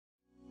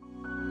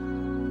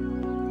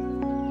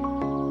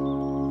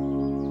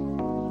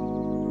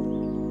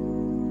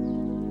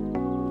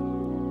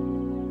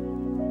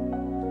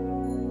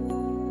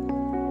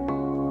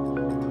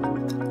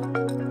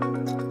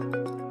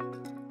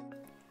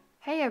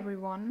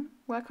everyone,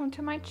 welcome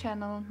to my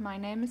channel. My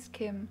name is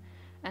Kim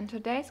and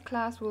today's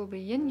class will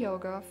be Yin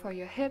Yoga for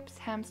your hips,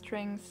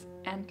 hamstrings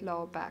and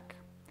lower back.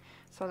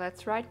 So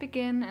let's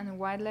begin in a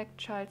wide-legged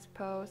child's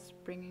pose,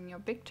 bringing your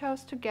big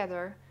toes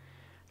together,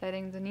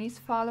 letting the knees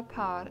fall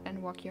apart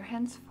and walk your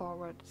hands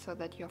forward so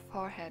that your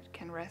forehead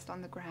can rest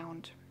on the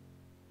ground.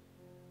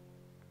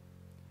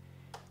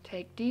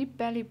 Take deep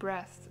belly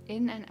breaths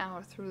in and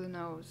out through the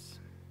nose.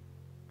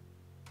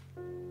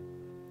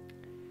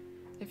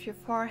 If your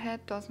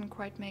forehead doesn't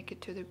quite make it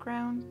to the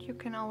ground, you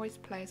can always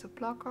place a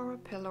block or a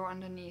pillow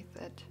underneath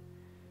it.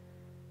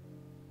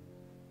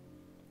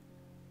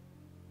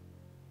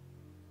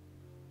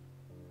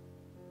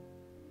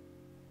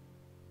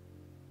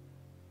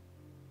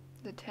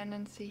 The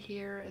tendency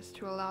here is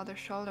to allow the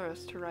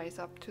shoulders to rise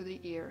up to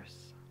the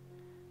ears.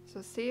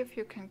 So see if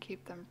you can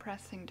keep them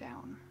pressing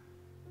down.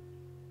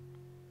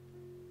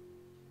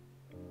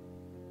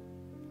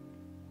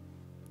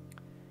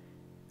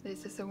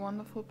 This is a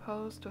wonderful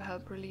pose to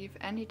help relieve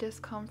any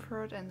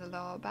discomfort in the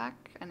lower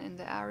back and in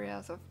the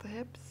areas of the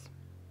hips.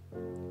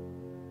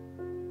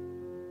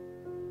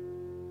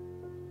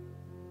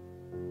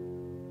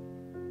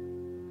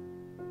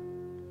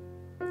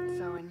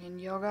 So in Yin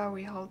Yoga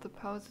we hold the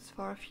poses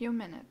for a few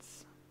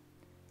minutes.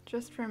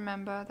 Just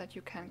remember that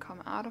you can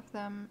come out of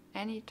them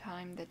any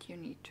time that you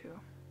need to.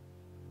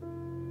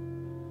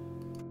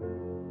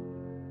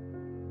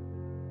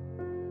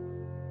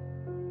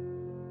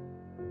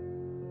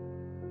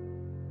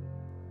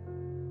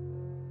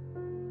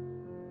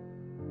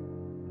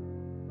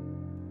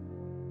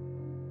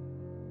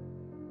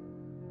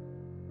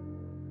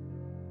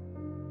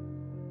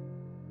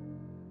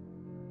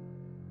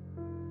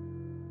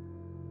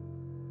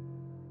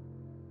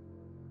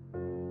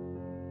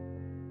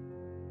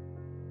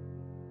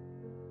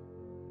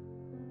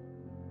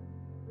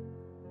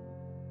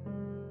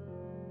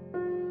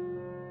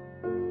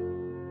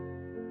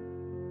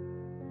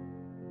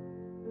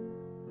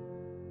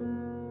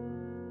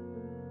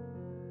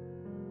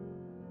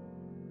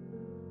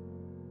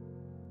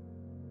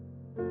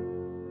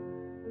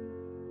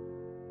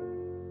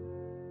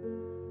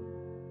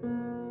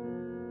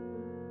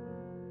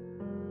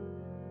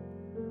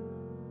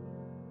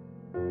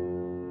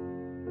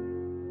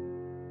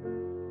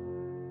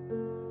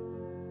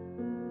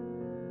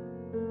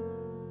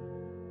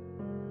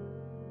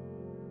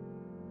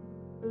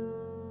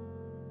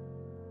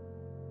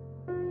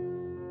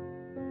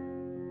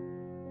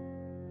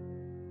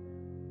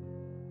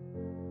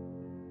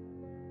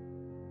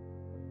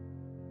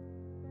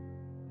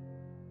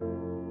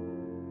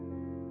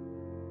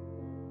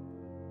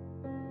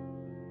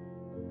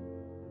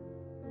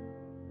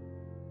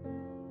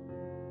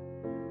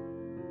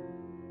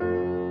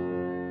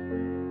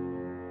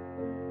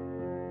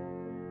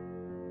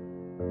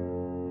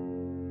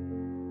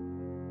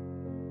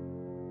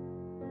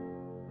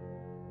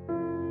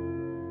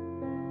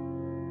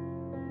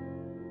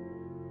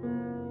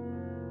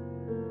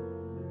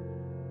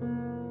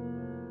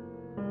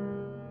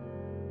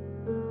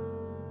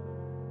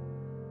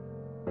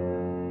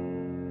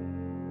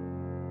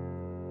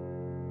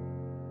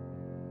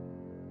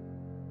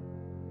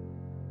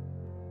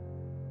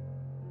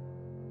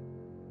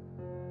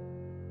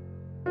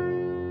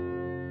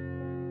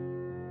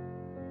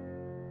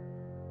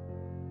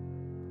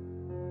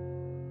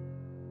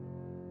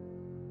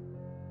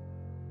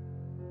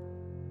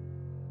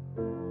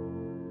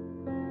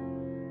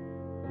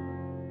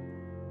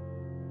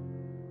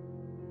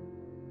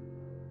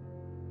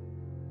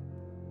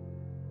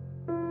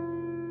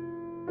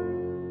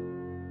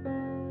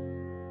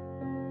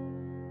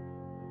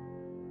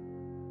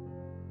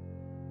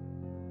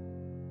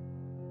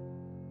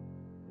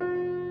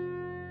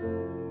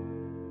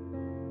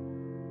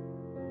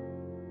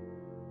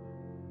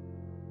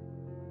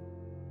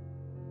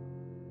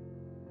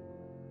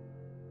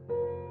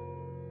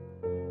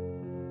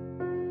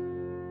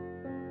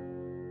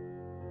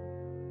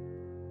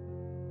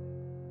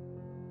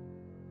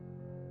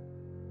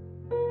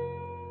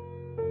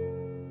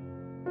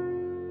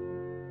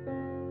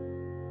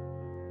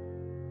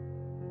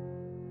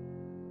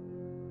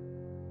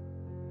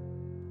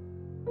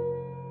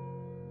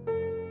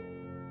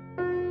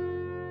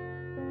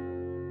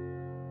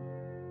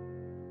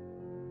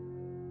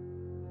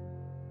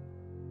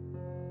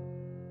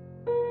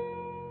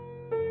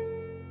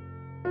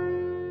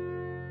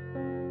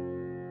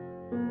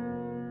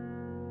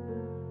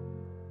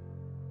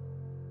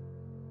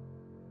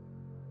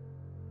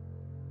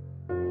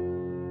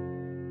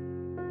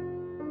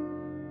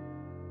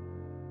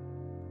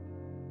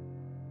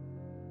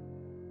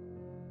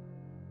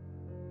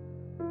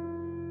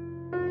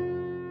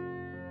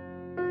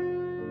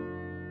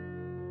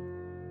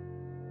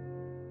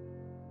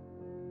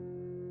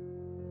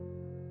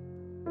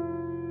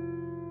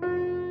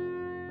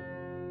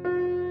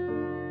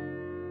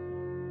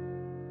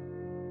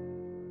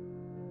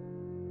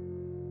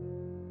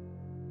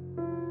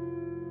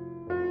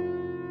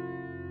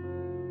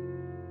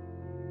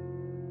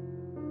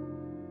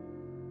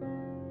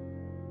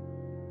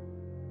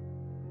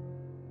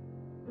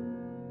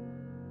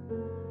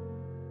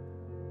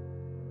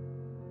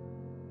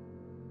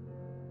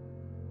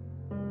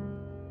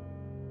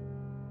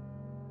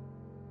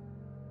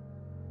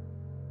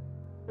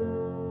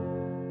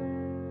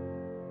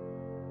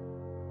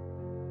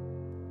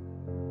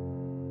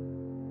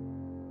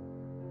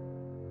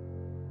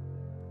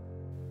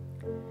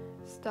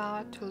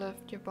 Start to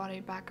lift your body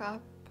back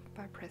up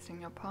by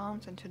pressing your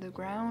palms into the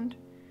ground,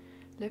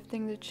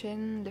 lifting the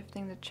chin,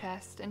 lifting the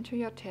chest into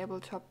your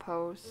tabletop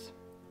pose.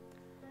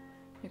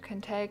 You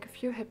can take a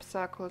few hip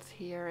circles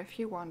here if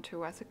you want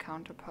to as a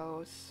counter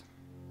pose.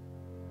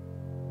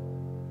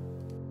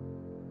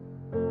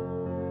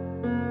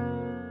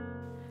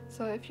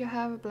 So if you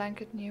have a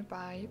blanket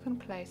nearby, you can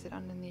place it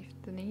underneath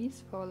the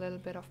knees for a little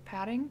bit of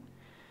padding,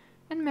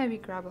 and maybe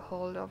grab a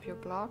hold of your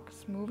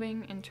blocks,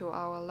 moving into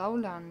our low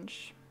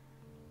lunge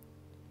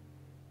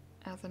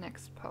as the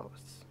next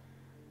pose.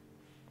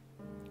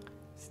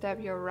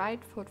 Step your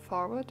right foot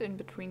forward in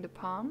between the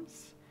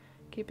palms,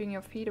 keeping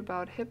your feet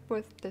about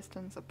hip-width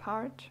distance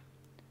apart,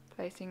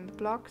 placing the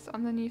blocks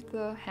underneath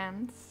the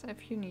hands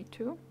if you need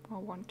to or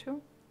want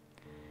to.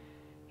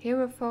 Here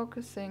we're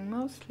focusing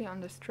mostly on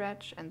the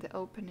stretch and the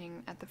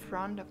opening at the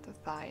front of the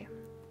thigh,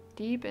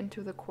 deep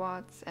into the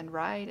quads and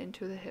right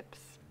into the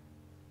hips.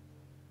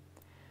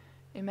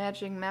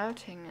 Imagine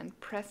melting and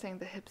pressing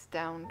the hips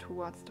down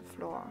towards the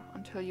floor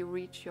until you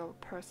reach your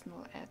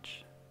personal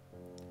edge.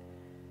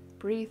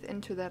 Breathe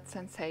into that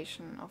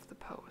sensation of the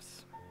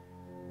pose.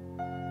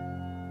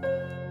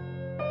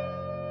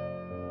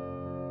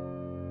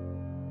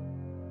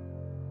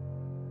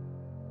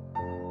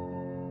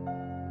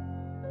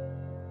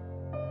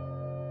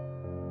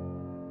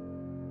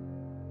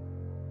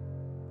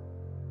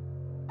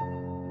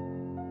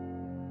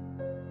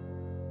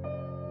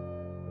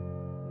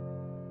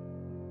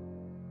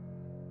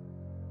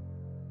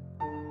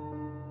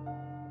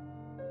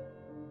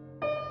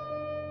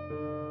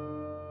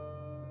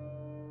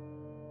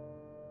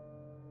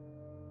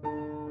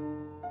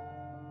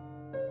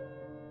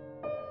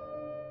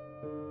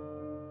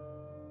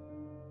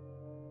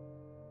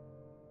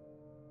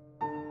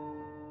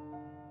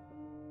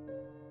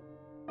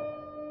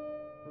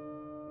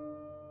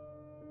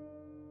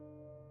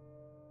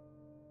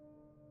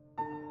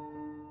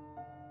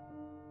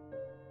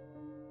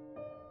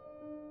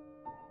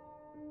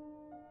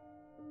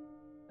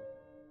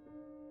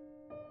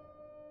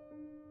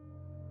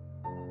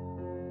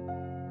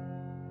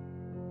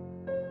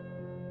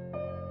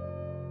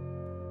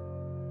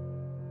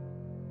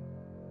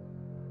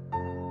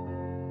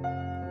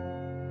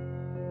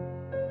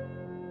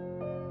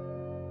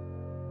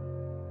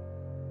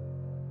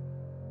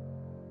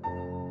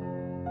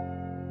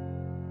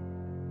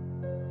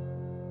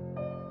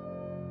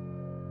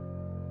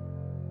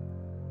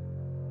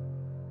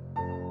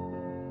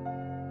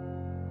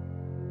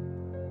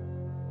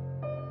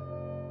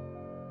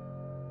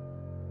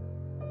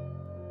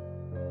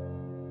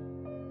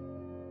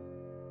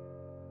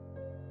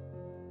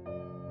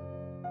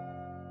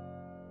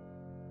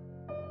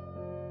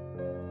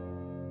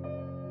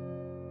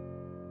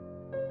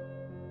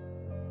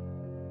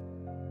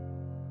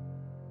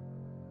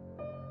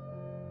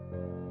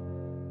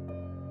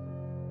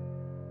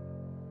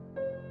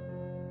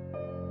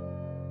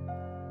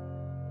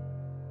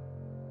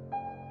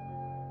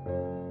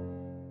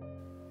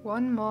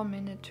 One more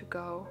minute to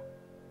go.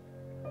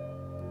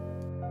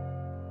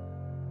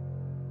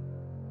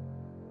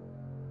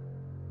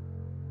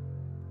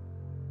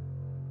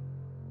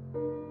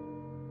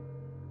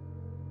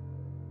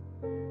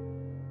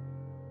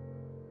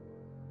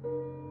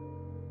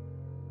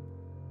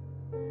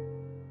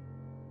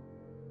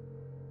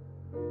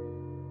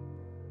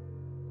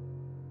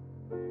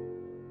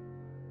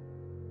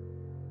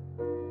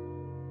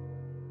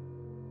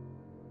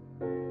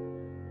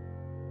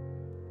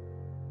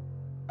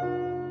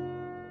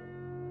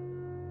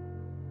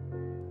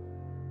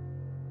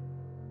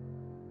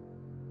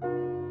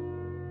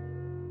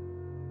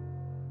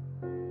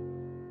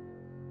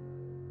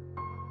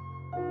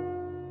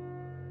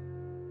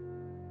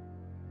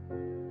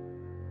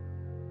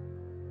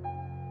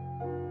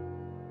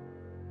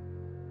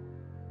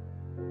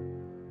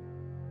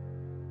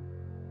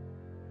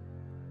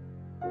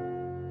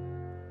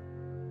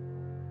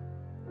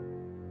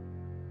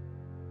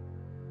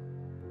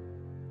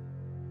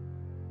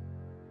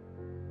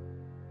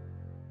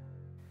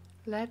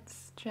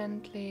 Let's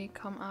gently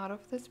come out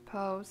of this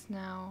pose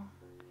now.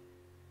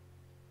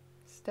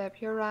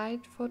 Step your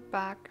right foot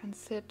back and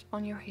sit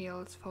on your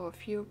heels for a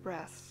few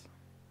breaths.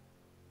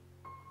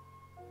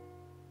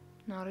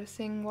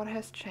 Noticing what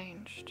has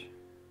changed.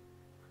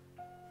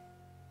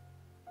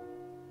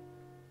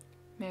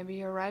 Maybe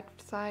your right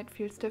side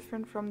feels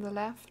different from the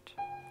left.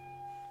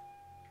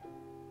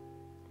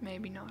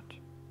 Maybe not.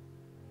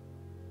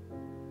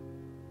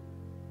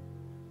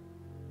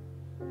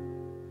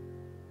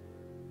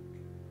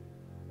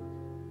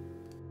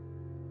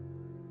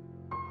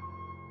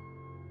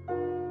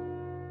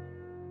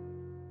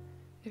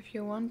 If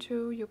you want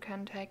to, you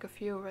can take a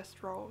few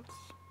wrist rolls.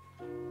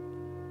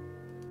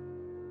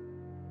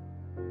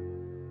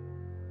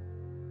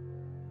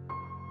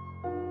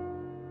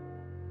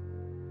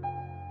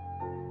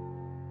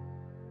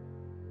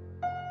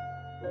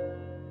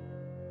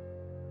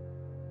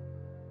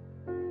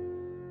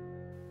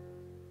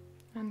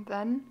 And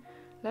then,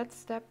 let's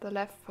step the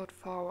left foot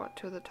forward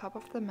to the top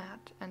of the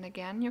mat, and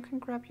again you can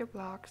grab your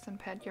blocks and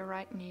pat your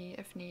right knee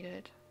if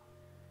needed.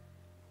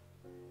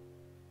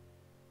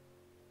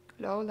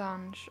 Low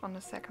lunge on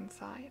the second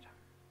side.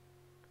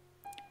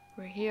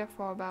 We're here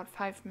for about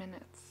 5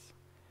 minutes.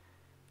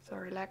 So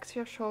relax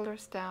your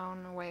shoulders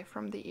down away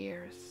from the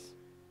ears.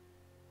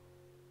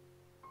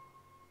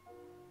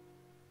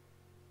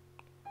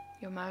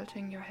 You're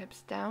melting your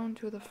hips down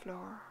to the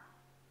floor.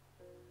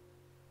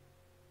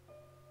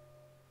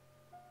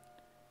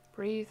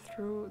 Breathe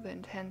through the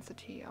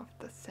intensity of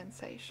the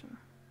sensation.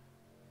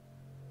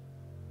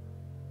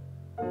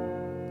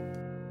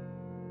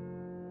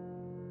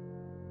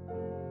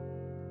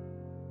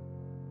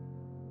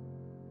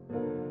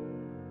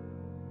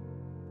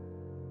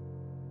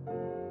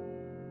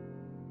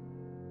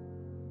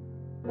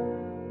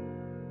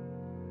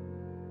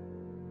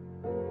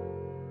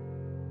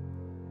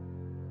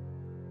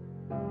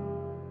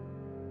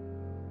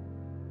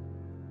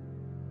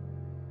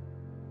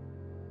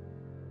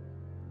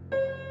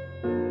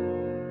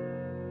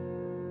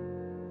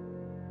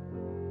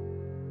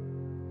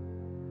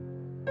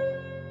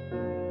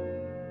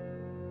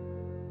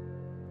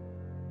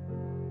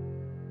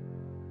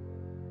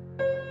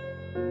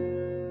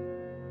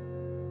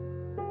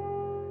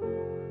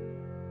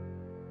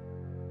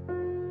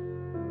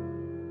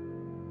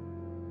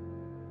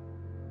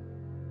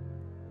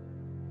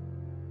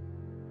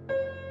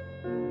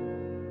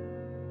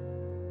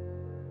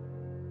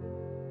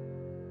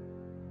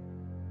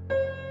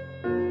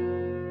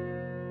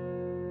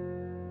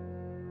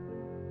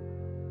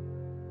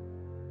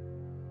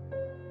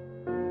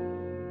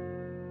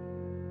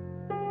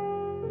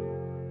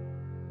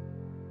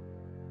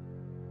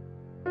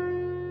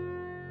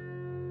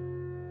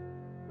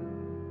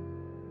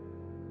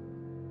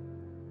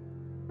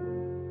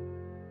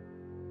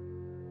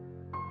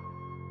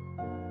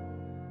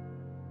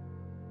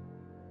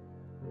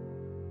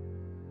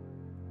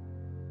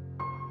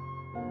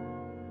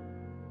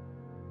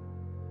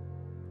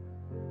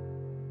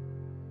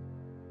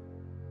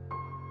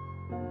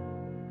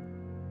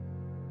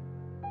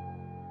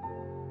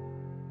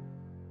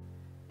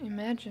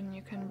 Imagine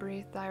you can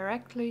breathe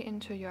directly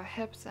into your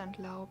hips and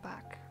low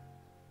back.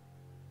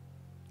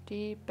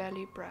 Deep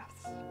belly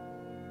breaths.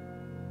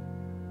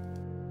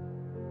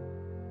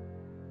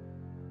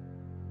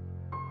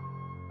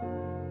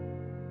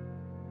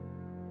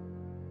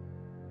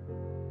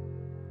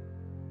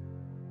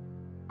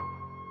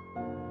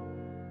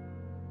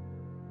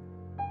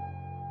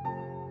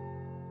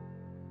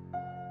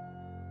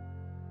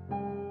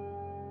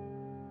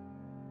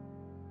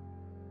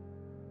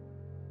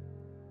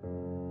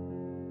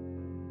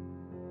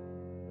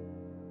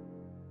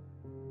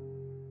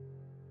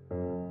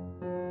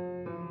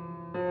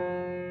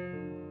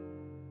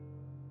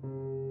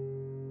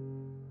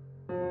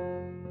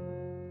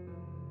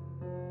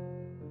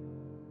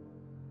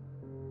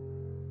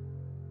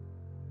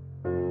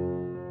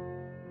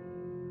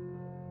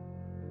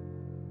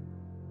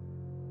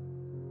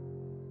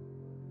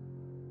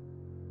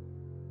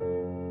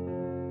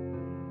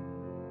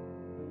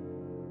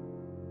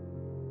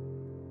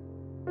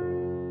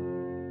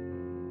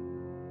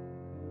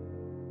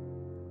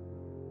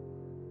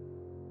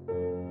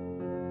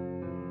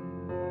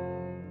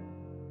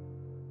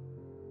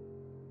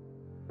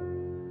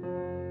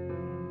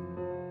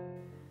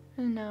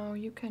 And now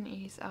you can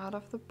ease out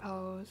of the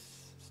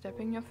pose,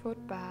 stepping your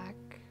foot back.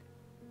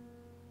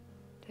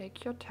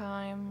 Take your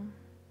time,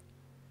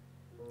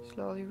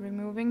 slowly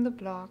removing the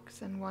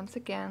blocks, and once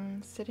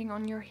again sitting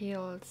on your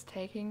heels,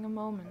 taking a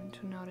moment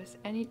to notice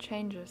any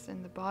changes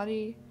in the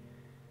body,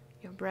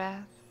 your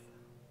breath,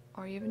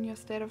 or even your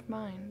state of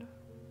mind.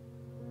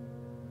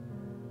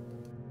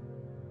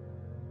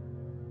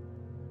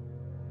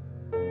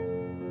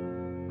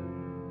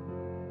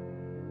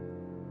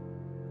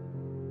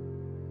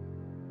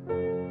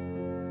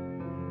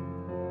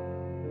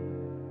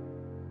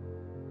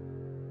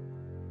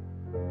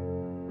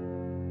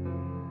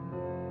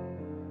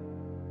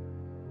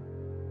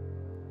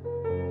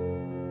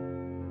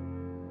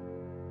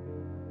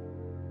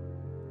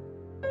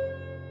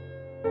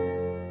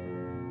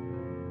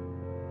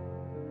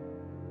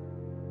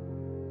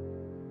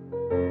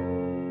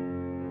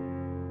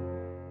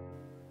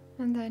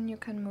 And then you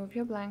can move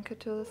your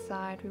blanket to the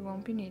side, we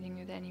won't be needing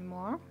it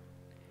anymore.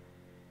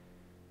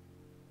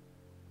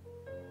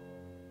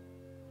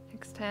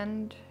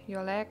 Extend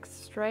your legs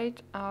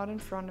straight out in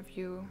front of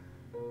you.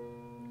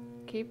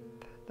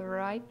 Keep the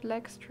right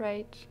leg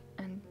straight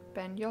and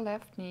bend your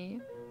left knee.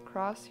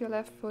 Cross your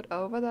left foot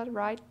over that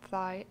right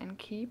thigh and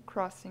keep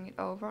crossing it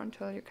over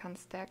until you can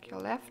stack your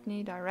left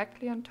knee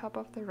directly on top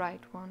of the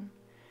right one.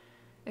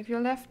 If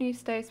your left knee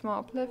stays more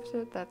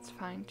uplifted, that's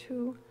fine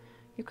too.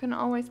 You can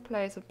always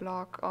place a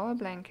block or a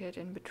blanket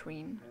in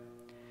between.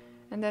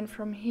 And then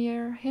from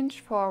here,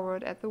 hinge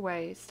forward at the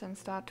waist and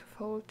start to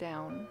fold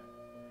down.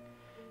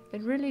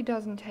 It really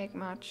doesn't take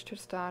much to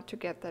start to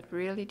get that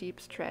really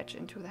deep stretch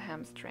into the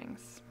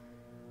hamstrings.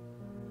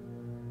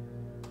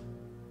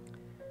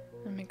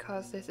 And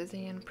because this is a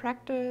yin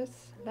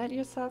practice, let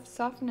yourself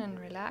soften and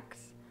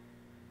relax.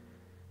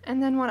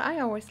 And then what I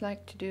always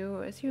like to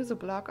do is use a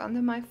block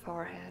under my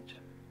forehead.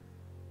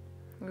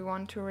 We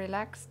want to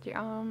relax the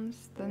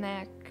arms, the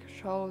neck,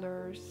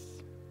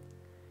 shoulders.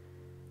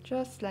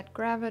 Just let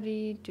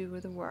gravity do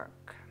the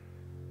work.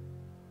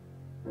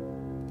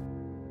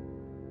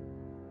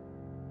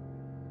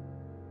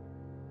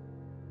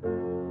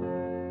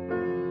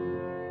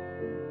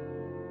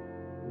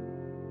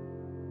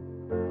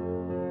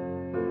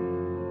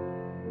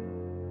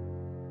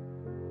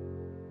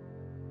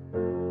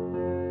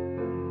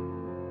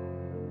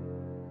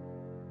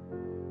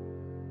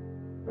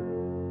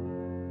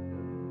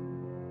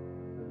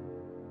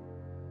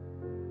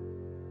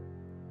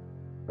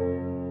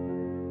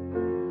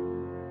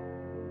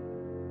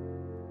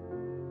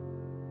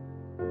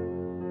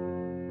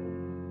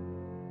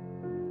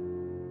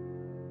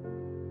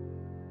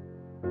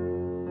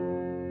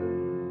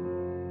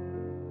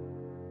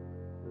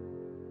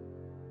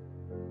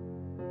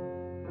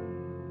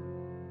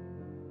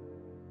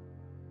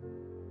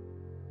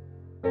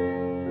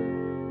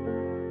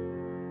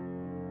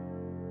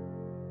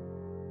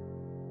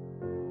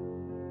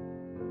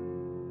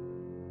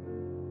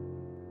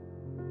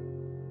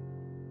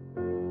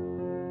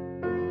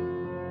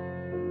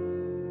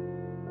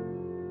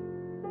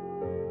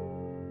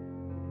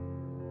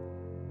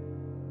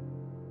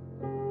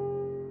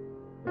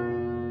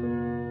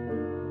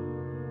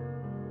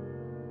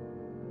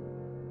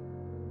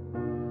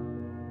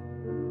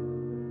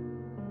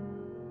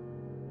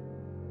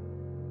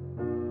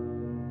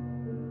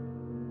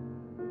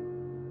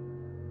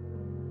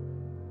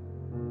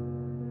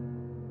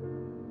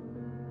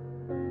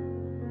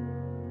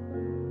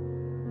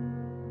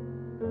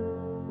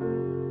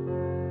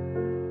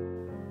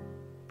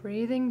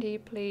 Breathing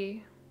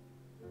deeply,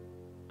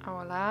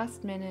 our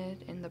last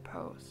minute in the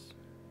pose.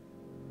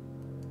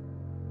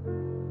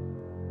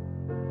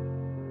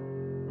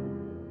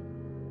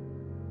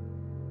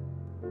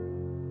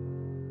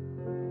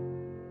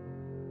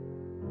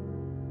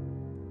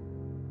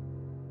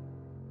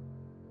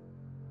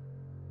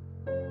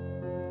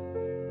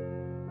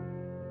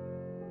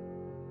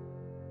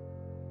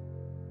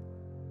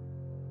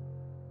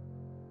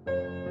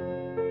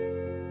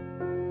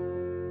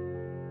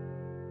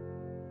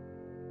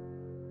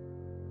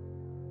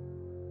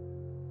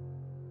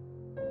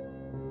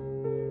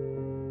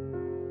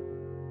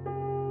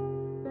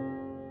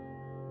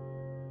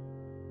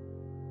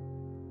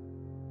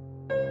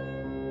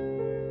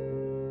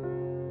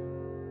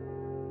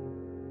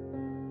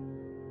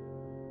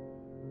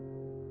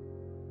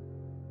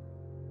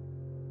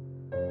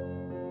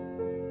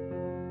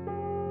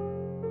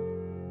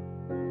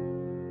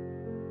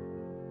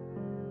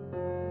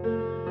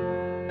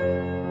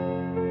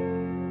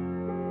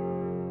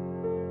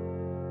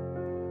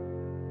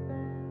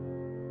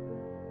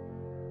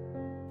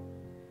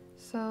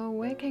 So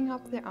waking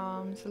up the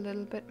arms a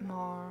little bit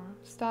more,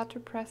 start to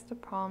press the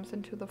palms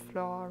into the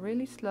floor,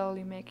 really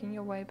slowly making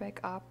your way back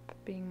up,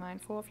 being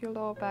mindful of your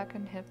lower back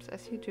and hips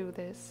as you do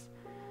this.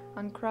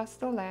 Uncross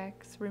the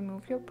legs,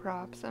 remove your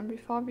props, and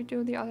before we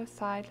do the other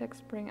side, let's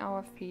bring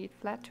our feet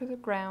flat to the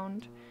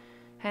ground,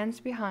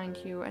 hands behind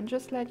you, and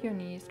just let your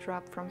knees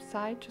drop from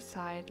side to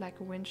side like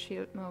a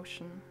windshield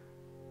motion.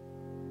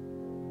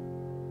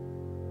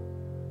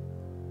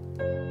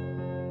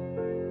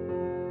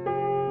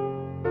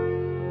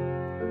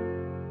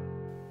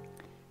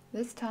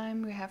 This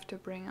time we have to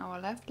bring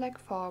our left leg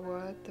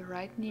forward, the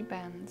right knee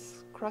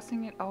bends,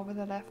 crossing it over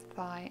the left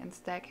thigh and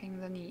stacking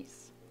the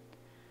knees.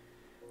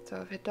 So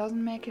if it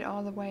doesn't make it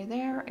all the way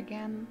there,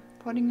 again,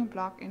 putting a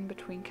block in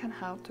between can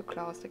help to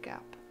close the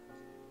gap.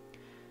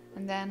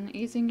 And then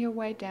easing your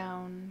way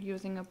down,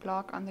 using a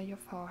block under your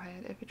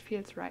forehead if it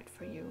feels right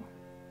for you.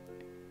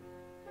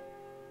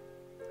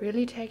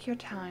 Really take your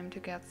time to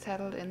get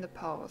settled in the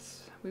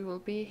pose. We will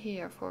be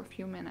here for a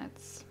few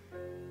minutes.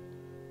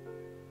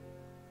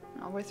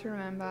 Always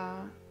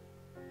remember,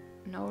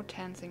 no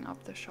tensing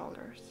of the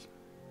shoulders.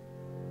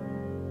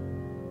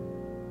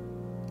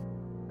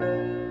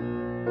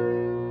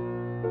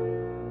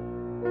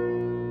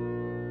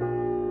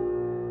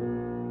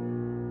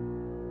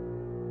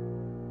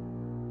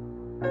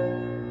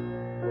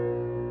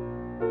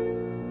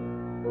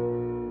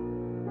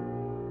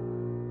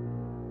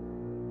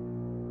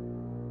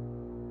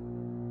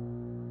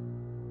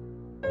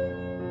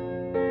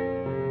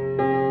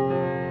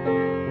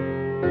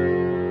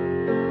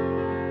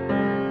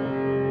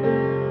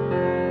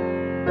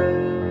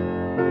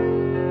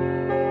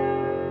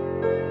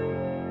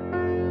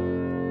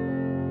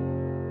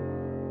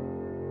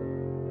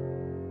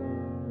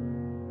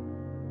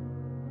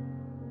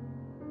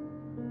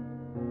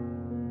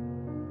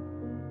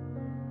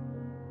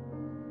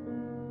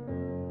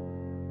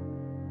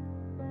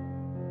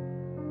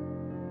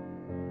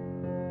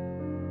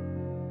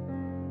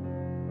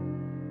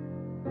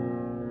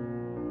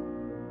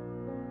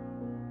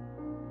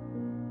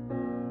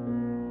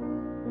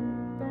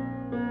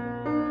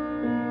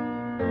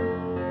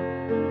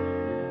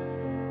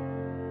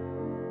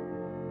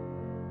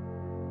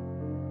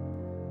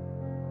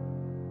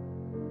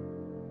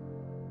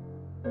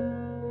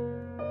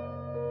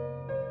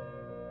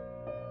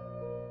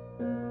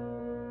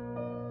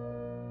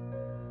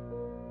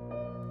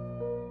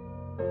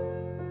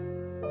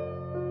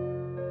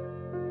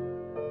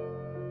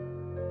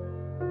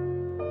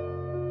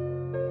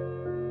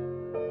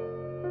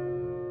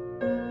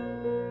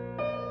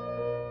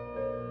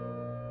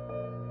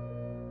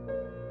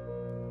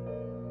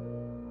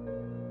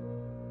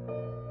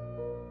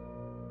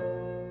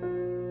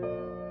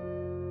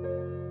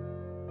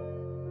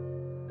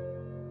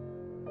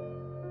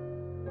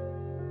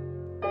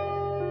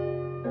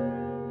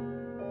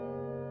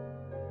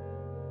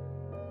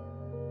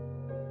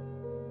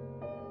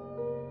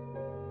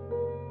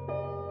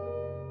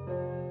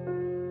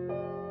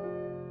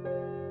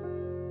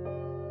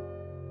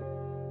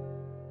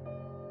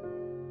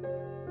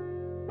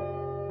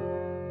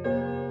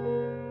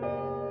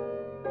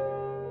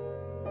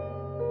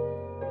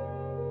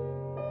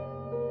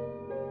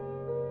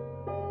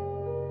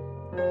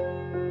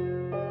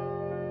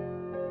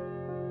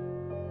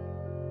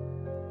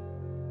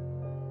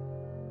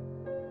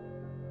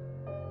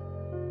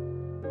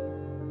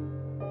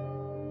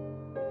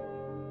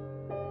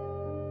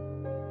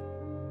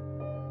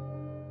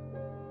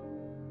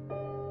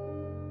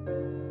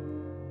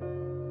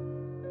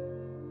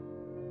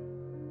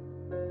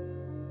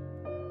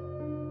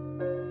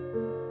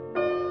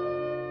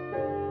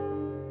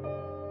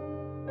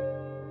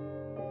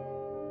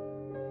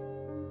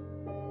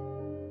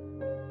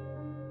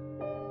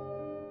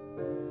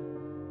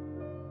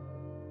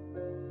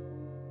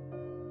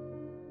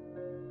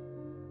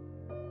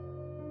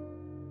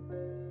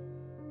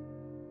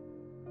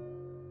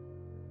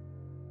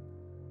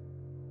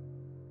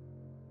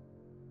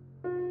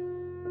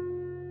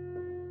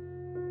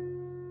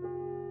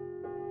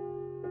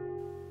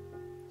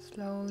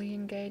 Slowly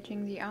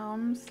engaging the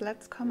arms,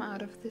 let's come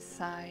out of this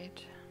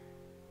side.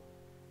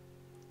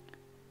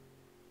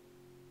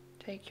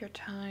 Take your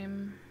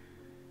time.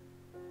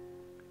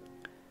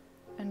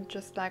 And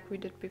just like we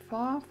did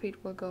before, feet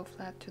will go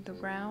flat to the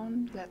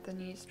ground. Let the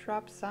knees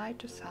drop side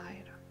to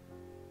side.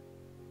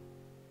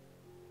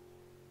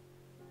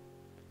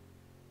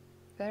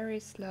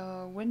 Very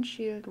slow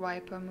windshield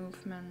wiper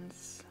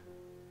movements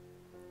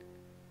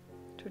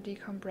to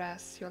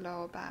decompress your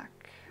lower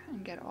back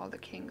and get all the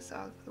kinks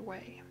out of the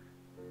way.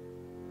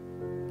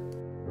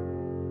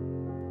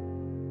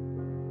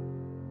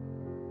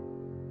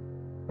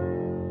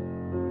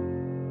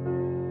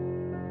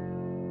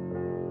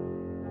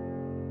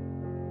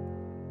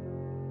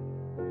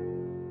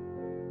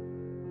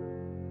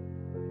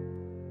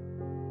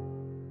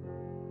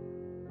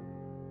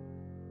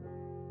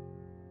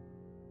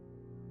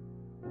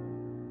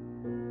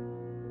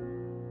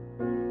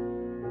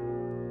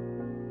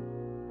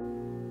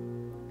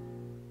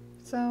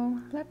 So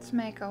let's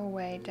make our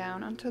way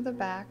down onto the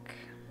back,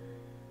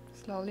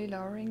 slowly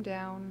lowering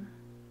down.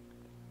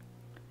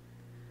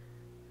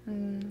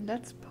 And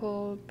let's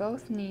pull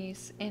both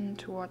knees in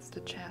towards the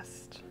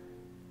chest,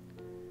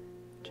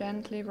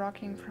 gently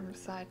rocking from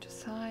side to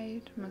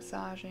side,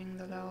 massaging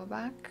the lower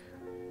back.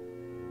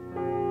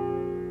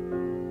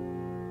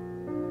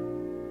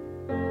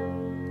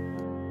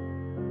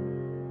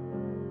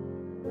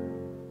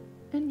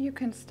 You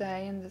can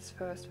stay in this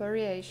first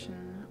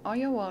variation, or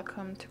you're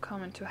welcome to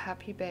come into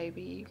Happy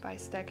Baby by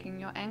stacking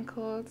your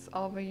ankles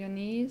over your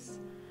knees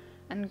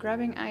and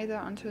grabbing either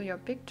onto your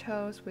big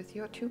toes with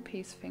your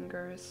 2-piece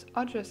fingers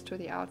or just to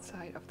the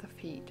outside of the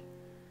feet,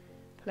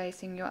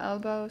 placing your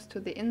elbows to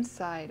the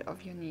inside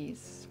of your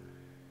knees.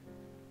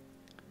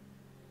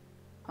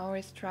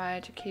 Always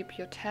try to keep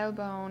your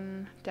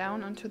tailbone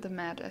down onto the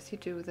mat as you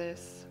do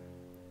this.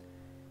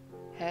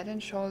 Head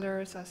and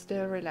shoulders are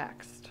still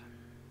relaxed.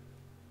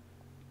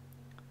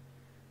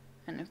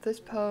 And if this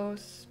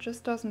pose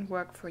just doesn't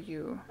work for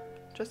you,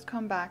 just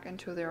come back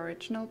into the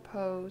original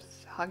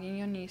pose, hugging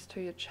your knees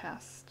to your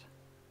chest.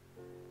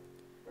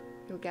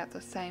 You'll get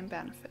the same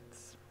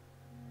benefits.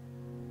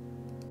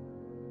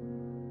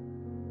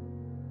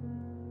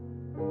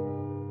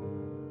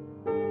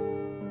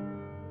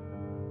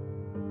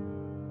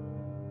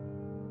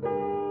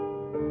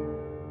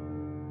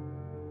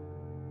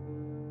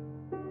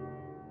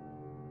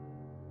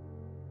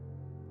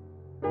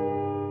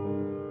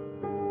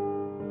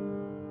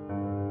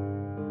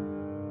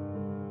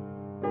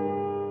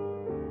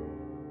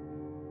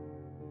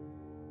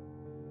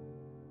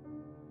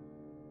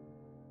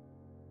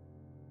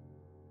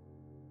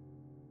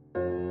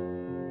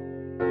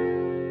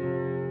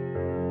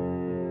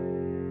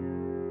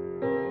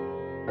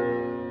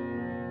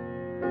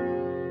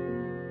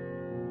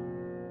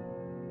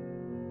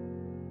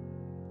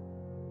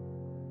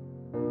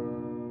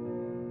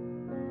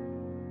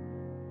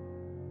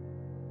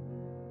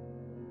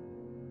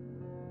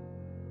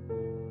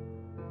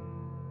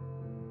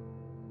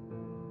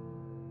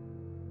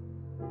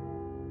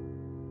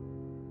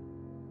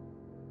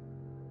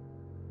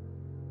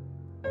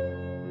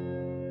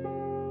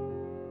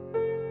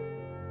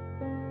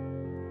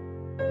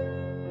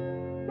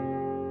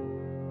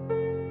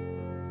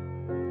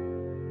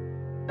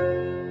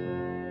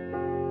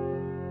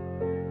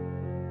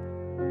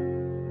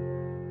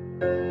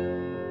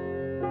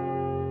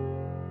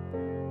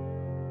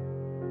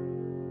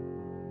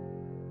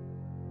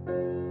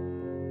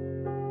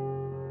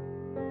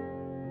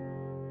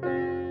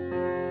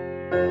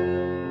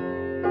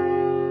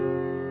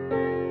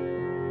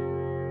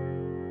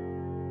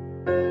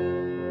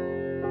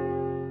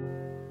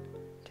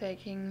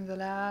 Taking the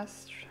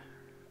last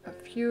a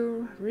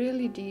few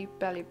really deep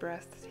belly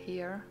breaths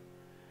here.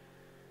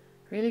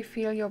 Really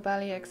feel your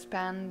belly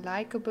expand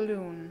like a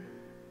balloon.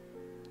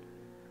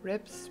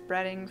 Ribs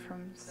spreading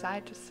from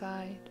side to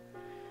side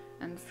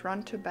and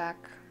front to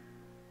back.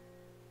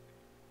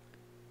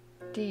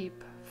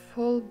 Deep,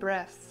 full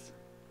breaths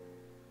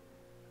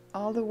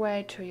all the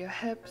way to your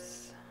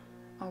hips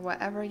or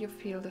wherever you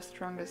feel the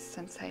strongest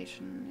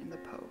sensation in the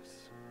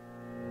pose.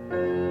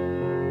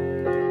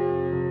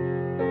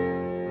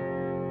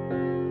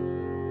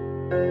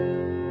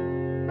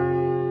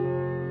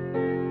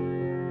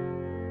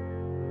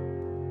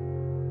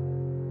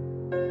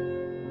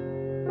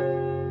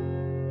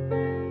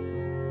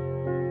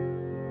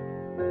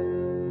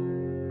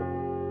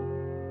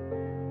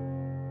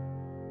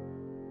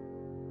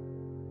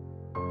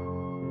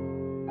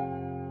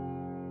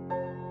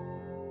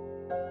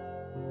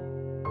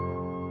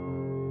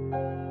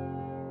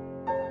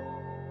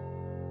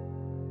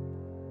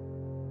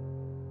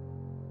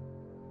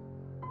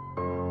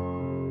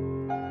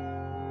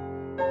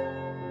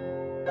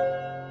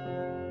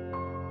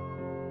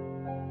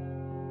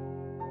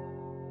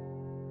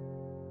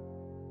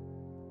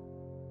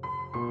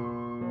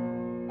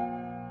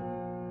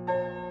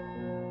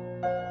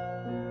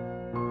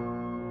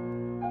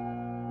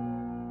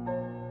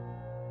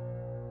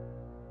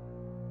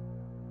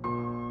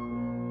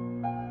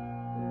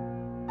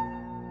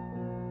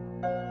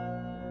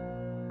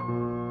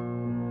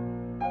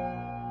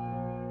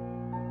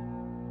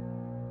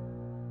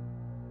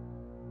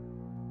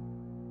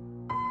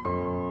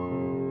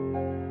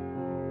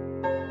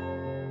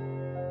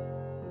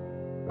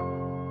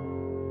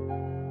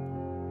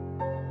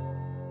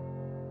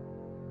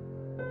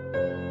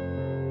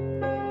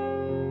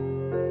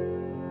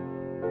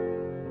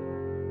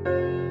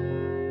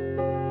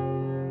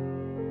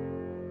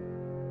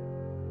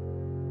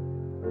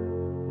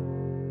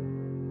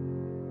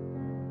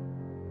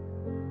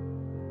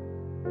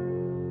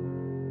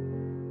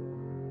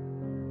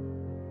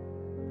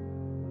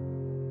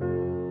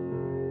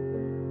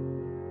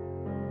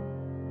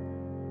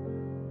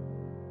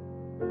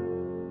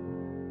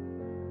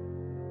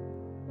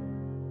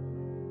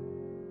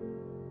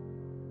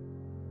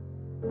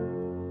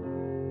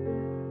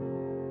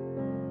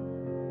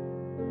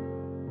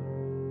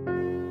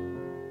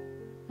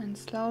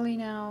 slowly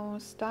now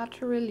start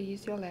to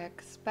release your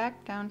legs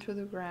back down to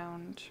the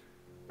ground.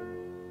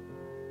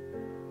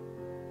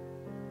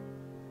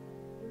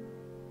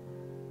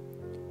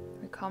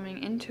 We're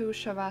coming into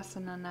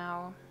Shavasana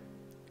now.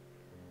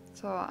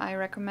 So I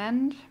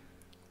recommend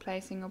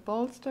placing a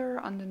bolster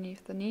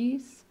underneath the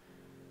knees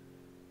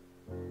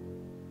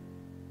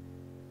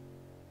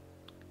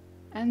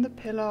and the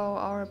pillow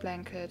or a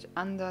blanket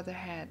under the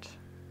head.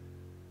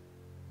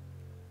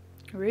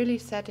 Really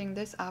setting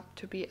this up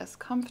to be as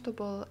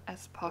comfortable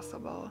as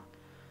possible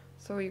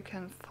so you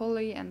can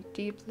fully and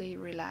deeply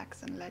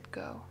relax and let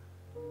go.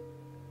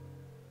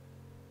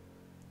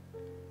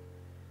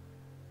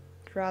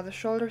 Draw the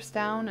shoulders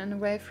down and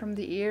away from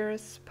the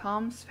ears,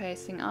 palms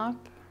facing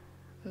up.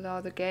 Allow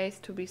the gaze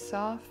to be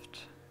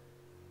soft.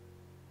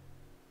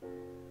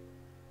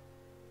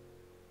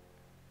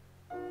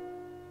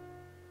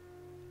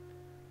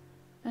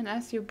 And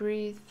as you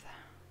breathe,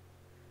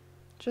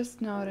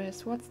 just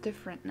notice what's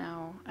different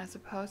now as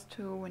opposed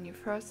to when you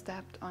first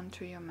stepped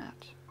onto your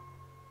mat.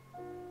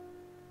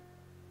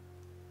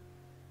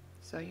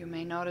 So you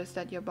may notice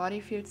that your body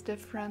feels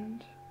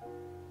different.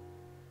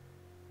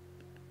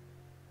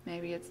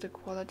 Maybe it's the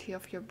quality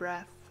of your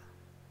breath,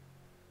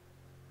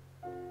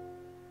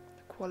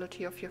 the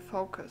quality of your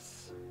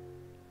focus.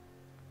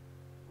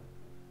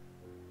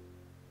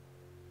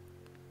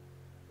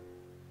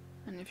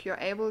 And if you're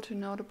able to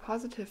note a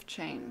positive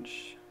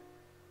change,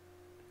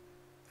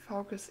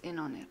 focus in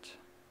on it.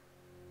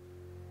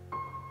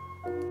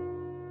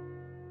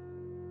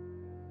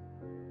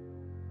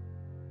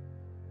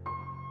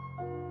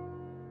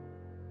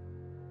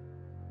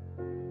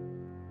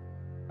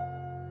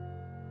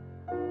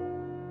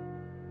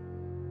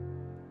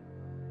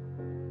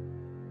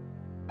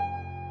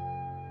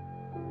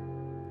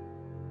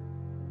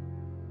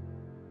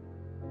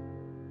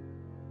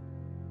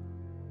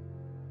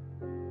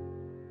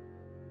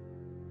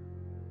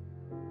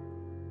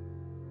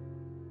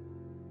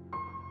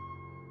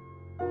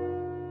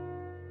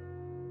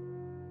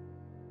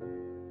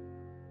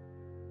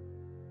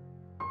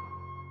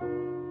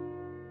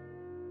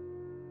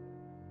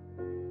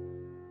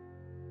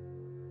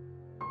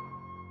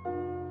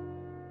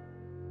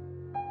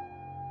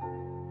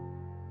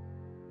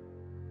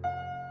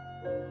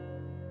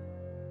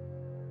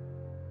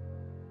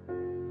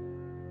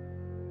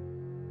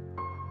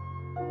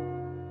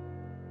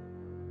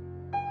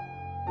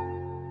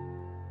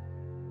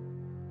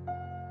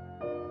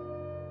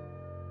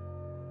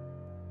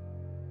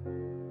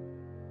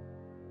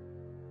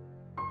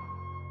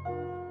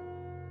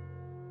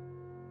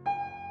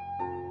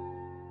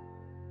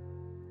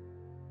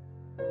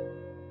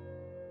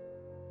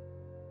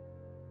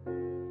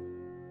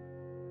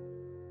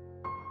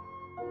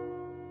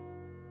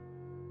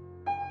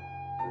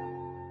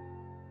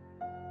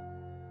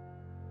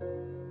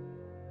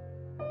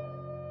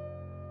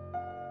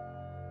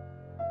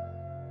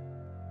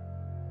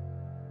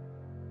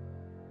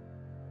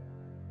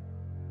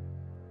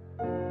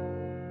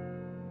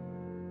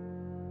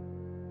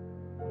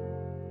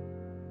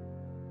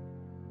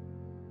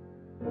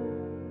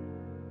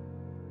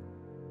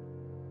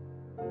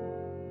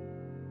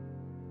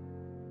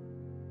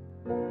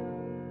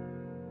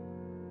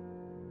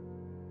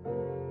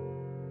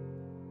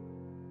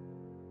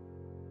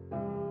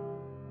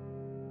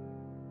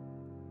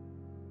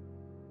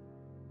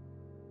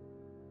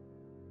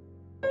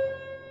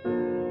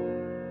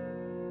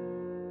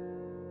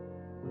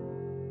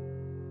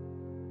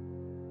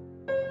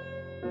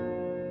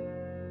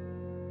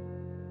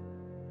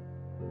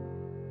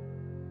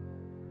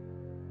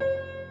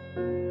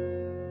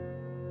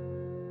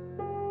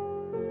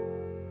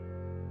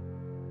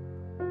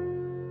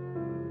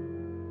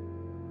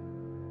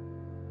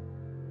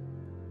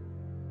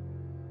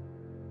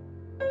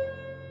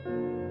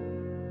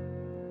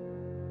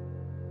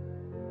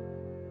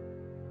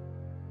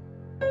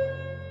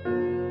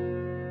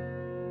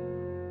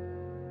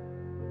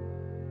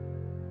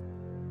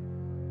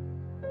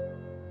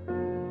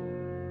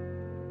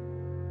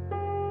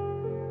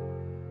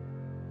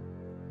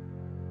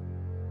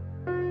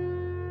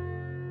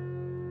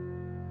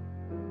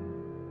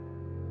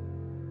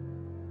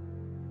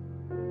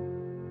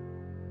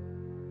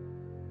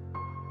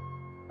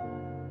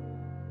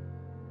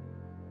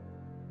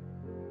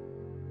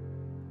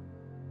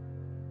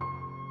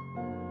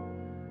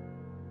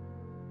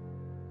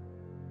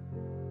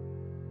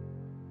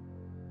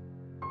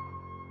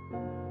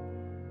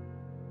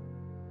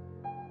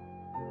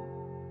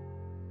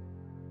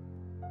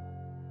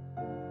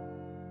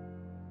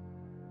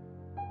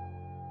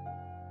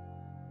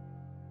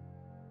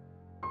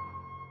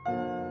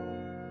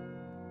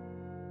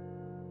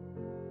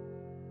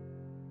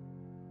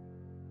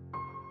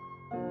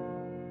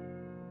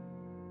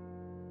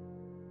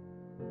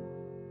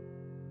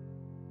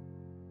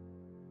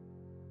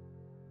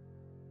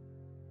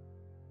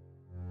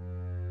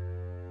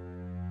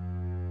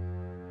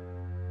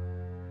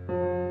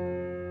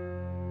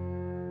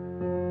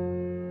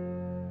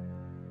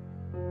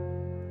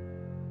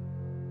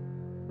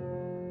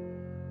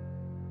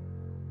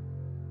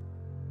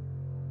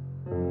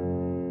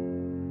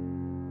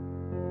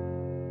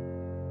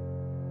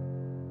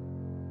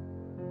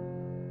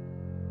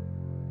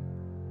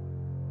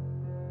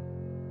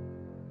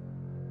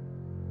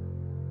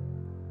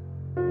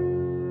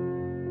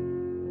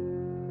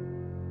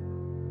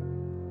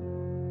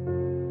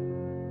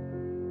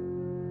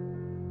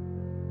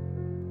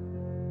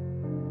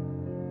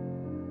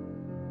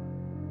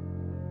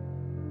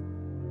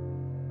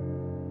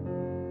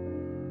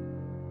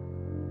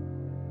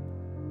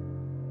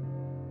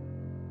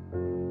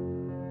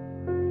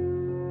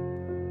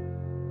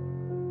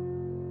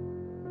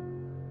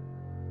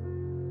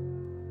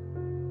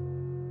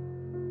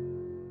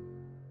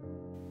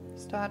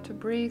 Start to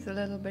breathe a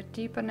little bit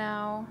deeper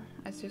now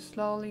as you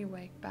slowly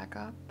wake back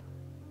up.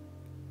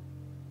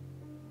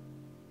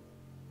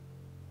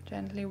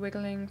 Gently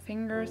wiggling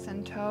fingers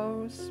and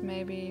toes,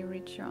 maybe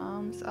reach your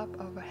arms up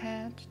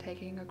overhead,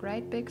 taking a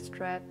great big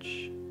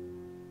stretch.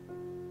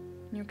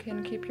 You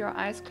can keep your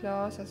eyes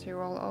closed as you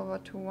roll over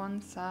to one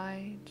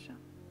side.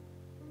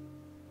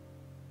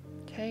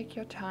 Take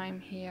your time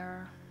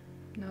here,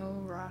 no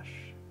rush.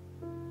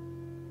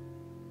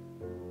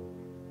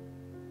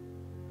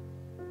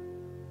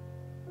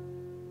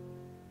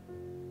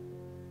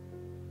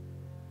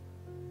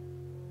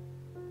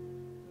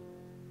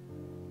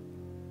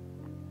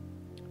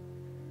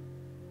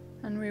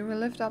 And we will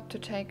lift up to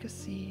take a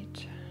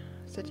seat,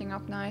 sitting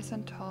up nice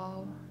and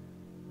tall.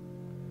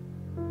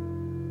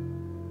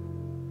 And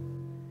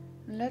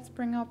let's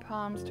bring our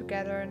palms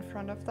together in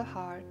front of the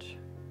heart.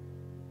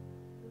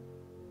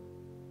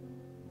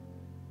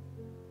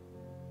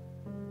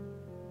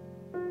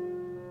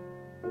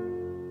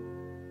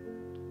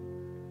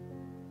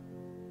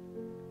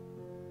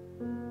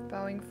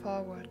 Bowing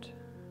forward,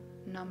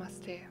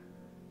 Namaste.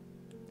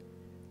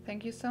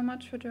 Thank you so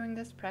much for doing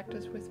this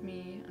practice with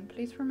me, and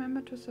please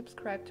remember to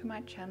subscribe to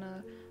my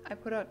channel. I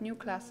put out new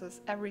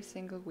classes every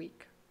single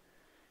week.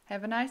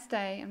 Have a nice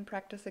day and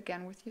practice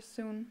again with you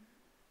soon.